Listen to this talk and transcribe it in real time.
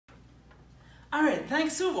Alright,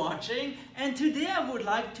 thanks for watching, and today I would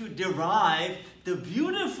like to derive the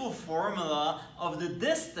beautiful formula of the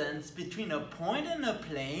distance between a point and a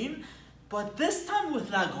plane, but this time with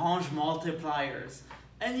Lagrange multipliers.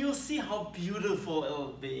 And you'll see how beautiful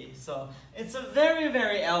it'll be. So it's a very,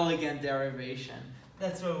 very elegant derivation.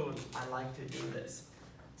 That's why I like to do this.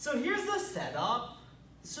 So here's the setup.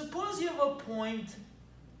 Suppose you have a point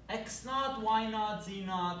x0, y0,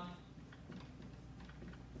 z0,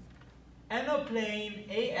 and a plane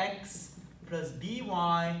ax plus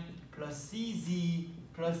by plus cz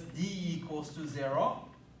plus d equals to 0.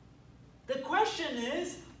 The question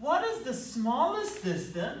is, what is the smallest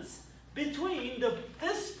distance between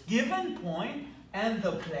this given point and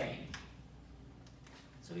the plane?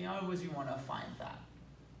 So we always want to find that.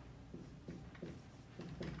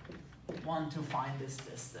 Want to find this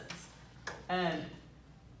distance. And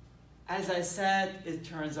as I said, it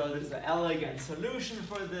turns out there's an elegant solution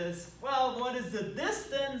for this. Well, what is the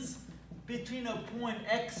distance between a point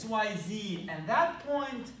x, y, z and that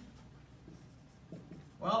point?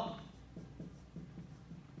 Well,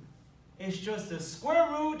 it's just the square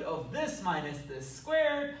root of this minus this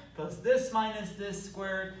squared, plus this minus this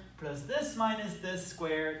squared, plus this minus this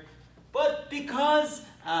squared. But because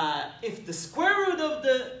if the square root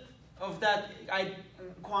of that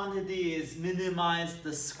quantity is minimized,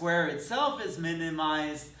 the square itself is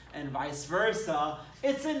minimized, and vice versa,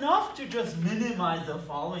 it's enough to just minimize the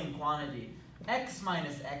following quantity: x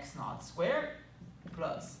minus x0 squared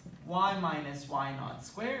plus y minus y0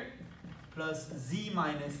 squared plus z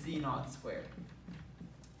minus z0 squared.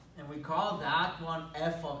 And we call that one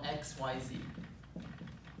f of x, y, z.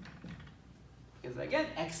 Because again,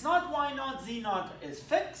 x0, y0, z0 is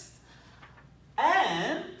fixed.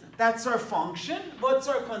 And that's our function. What's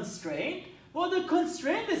our constraint? Well, the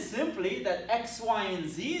constraint is simply that x, y, and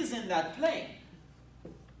z is in that plane.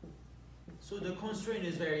 So the constraint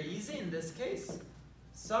is very easy in this case.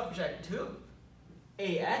 Subject to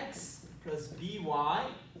ax plus by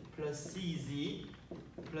plus cz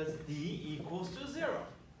plus d equals to 0.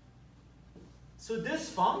 So this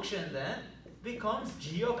function then becomes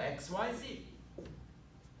g of x, y, z.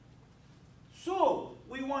 So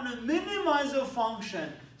we want to minimize a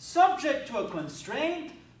function subject to a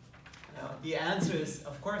constraint. The answer is,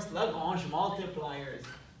 of course, Lagrange multipliers.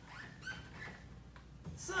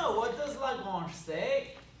 So what does Lagrange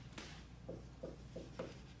say?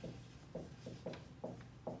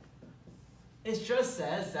 It just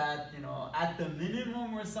says that, at the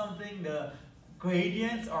minimum or something, the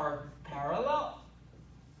gradients are parallel.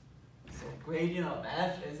 So gradient of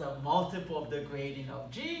f is a multiple of the gradient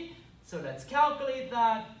of g. So let's calculate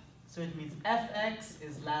that. So it means fx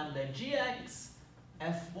is lambda gx,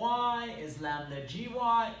 fy is lambda gy,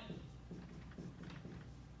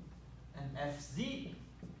 and fz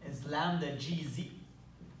is lambda gz.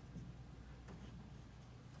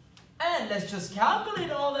 And let's just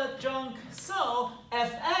calculate all that junk. So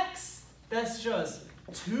fx, that's just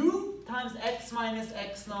 2 times x minus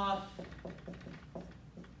x0,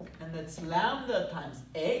 and that's lambda times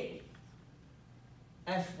a.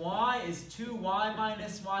 Fy is 2y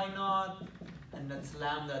minus y0, and that's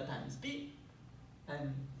lambda times b.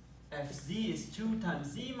 And fz is 2 times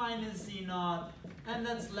z minus z0, and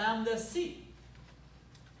that's lambda c.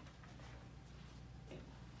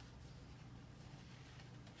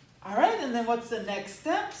 Alright, and then what's the next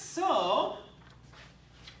step? So,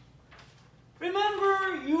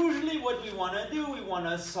 remember, usually what we want to do, we want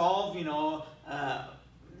to solve,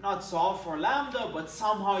 not solve for lambda, but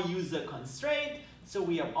somehow use the constraint. So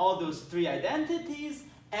we have all those three identities,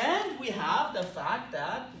 and we have the fact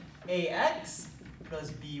that ax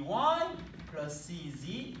plus by plus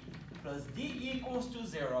cz plus d equals to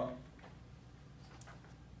 0.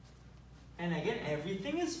 And again,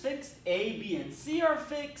 everything is fixed. A, b, and c are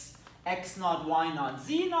fixed. x0, y0,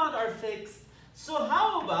 z0 are fixed. So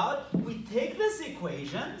how about we take these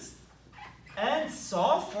equations and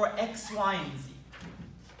solve for x, y, and z.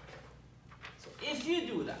 So if you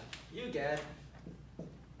do that, you get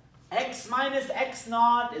x minus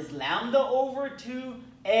x0 is lambda over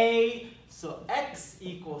 2a. So x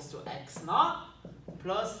equals to x0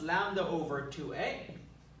 plus lambda over 2a.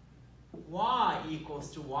 Y equals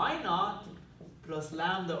to y0 plus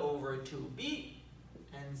lambda over 2b.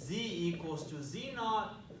 And z equals to z0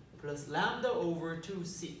 plus lambda over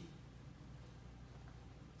 2c.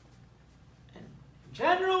 In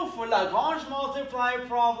general, for Lagrange multiplier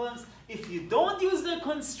problems, if you don't use the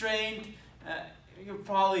constraint, you're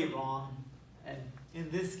probably wrong. And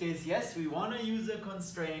in this case, yes, we want to use a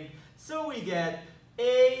constraint. So we get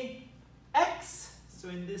ax. So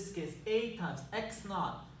in this case, a times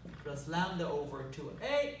x0 plus lambda over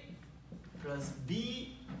 2a plus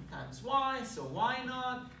b times y, so y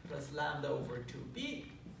naught plus lambda over 2b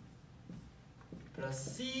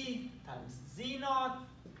plus c times z naught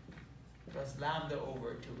plus lambda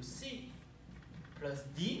over 2c plus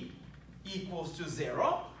d equals to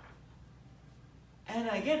 0. And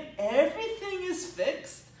again, everything is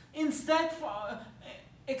fixed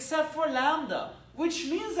except for lambda, which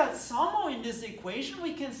means that somehow in this equation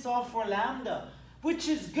we can solve for lambda, which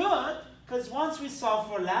is good, because once we solve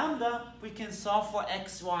for lambda, we can solve for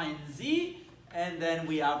x, y, and z, and then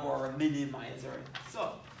we have our minimizer.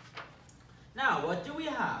 So, now what do we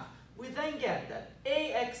have? We then get that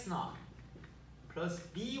ax naught plus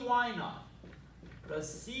by naught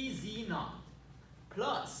plus cz naught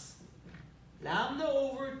plus lambda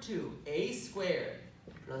over 2 a squared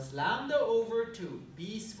plus lambda over 2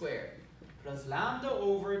 b squared plus lambda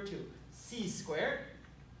over 2 c squared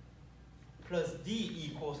plus d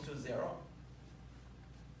equals to 0.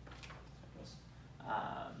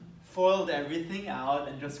 Foiled everything out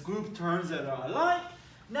and just group terms that are alike.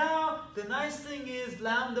 Now, the nice thing is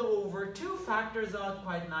lambda over 2 factors out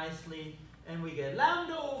quite nicely, and we get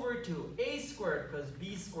lambda over 2 a squared plus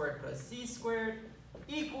b squared plus c squared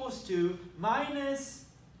equals to minus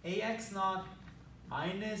ax naught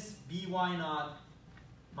minus by naught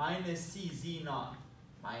minus cz naught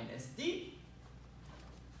minus d.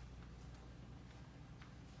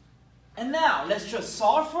 And now, let's just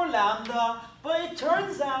solve for lambda, but it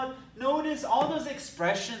turns out, notice all those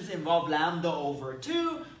expressions involve lambda over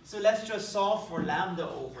 2, so let's just solve for lambda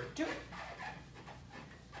over 2.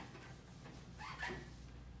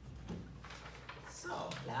 So,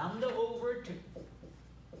 lambda over 2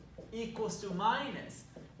 equals to minus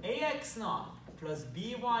ax naught plus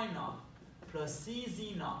by naught plus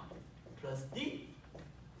cz naught plus d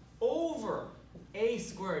over a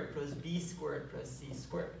squared plus b squared plus c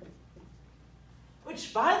squared.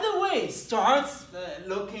 Which, by the way, starts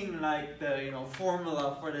looking like the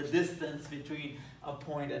formula for the distance between a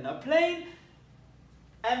point and a plane.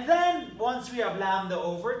 And then, once we have lambda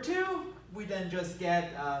over 2, we then just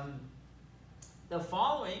get the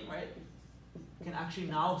following, right? We can actually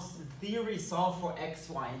now, in theory, solve for x,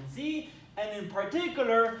 y, and z. And in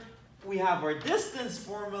particular, we have our distance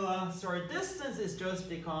formula. So our distance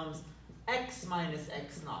becomes x minus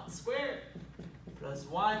x naught squared plus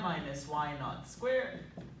y minus y naught squared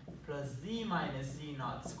plus z minus z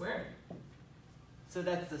naught squared. So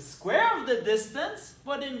that's the square of the distance,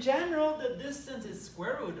 but in general, the distance is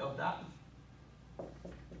square root of that.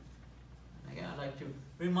 Again, I'd like to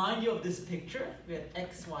remind you of this picture. We had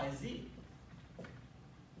x, y, z.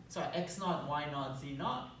 Sorry, x naught, y naught, z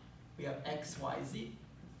naught. We have x, y, z.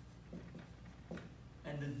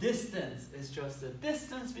 And the distance is just the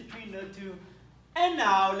distance between the two. And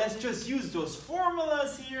now, let's just use those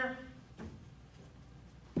formulas here.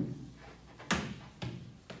 And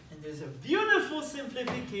there's a beautiful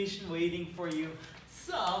simplification waiting for you.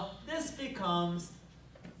 So, this becomes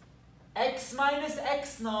x minus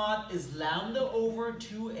x naught is lambda over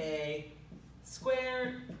 2a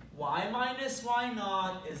squared. Y minus y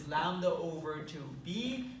naught is lambda over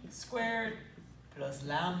 2b squared plus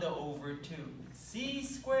lambda over 2c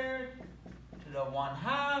squared to the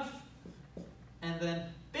 1/2. And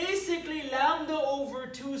then basically lambda over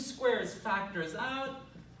 2 squares factors out.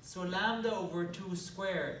 So lambda over 2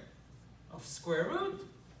 squared of square root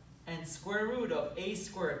and square root of a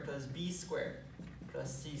squared plus b squared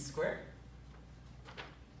plus c squared.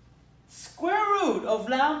 Square root of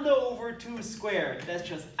lambda over 2 squared, that's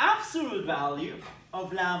just absolute value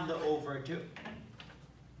of lambda over 2.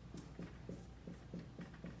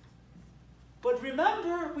 But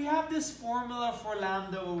remember, we have this formula for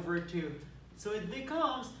lambda over 2. So it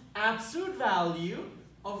becomes absolute value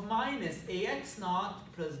of minus ax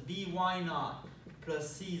naught plus by naught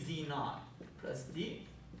plus cz naught plus d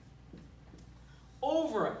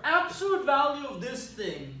over absolute value of this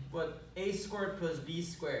thing, what a squared plus b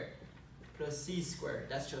squared plus c squared,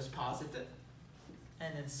 that's just positive,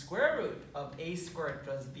 and then square root of a squared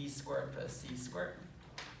plus b squared plus c squared.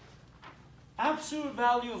 Absolute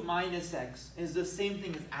value of minus x is the same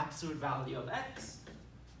thing as absolute value of x.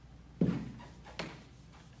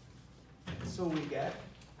 So we get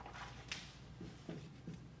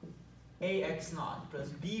ax naught plus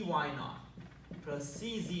by naught plus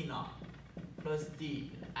cz naught plus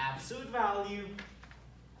d, absolute value.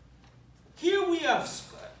 Here we have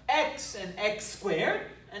x and x squared,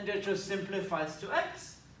 and that just simplifies to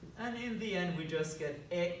x. And in the end, we just get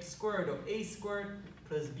x squared of a squared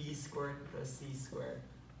plus b squared plus c squared,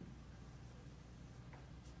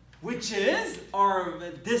 which is our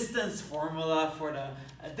distance formula for the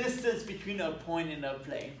distance between a point and a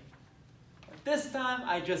plane. This time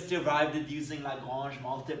I just derived it using Lagrange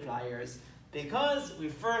multipliers because we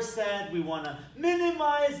first said we want to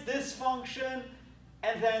minimize this function,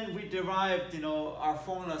 and then we derived, our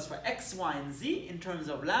formulas for x, y, and z in terms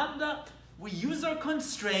of lambda. We use our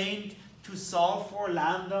constraint to solve for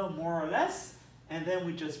lambda more or less, and then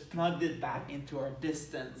we just plugged it back into our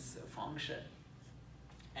distance function,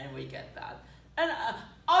 and we get that. And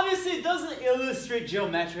obviously it doesn't illustrate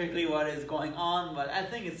geometrically what is going on, but I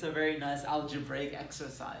think it's a very nice algebraic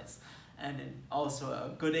exercise and also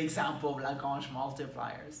a good example of Lagrange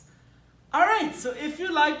multipliers. Alright, so if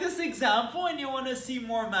you like this example and you want to see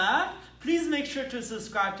more math, please make sure to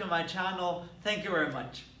subscribe to my channel. Thank you very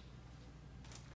much.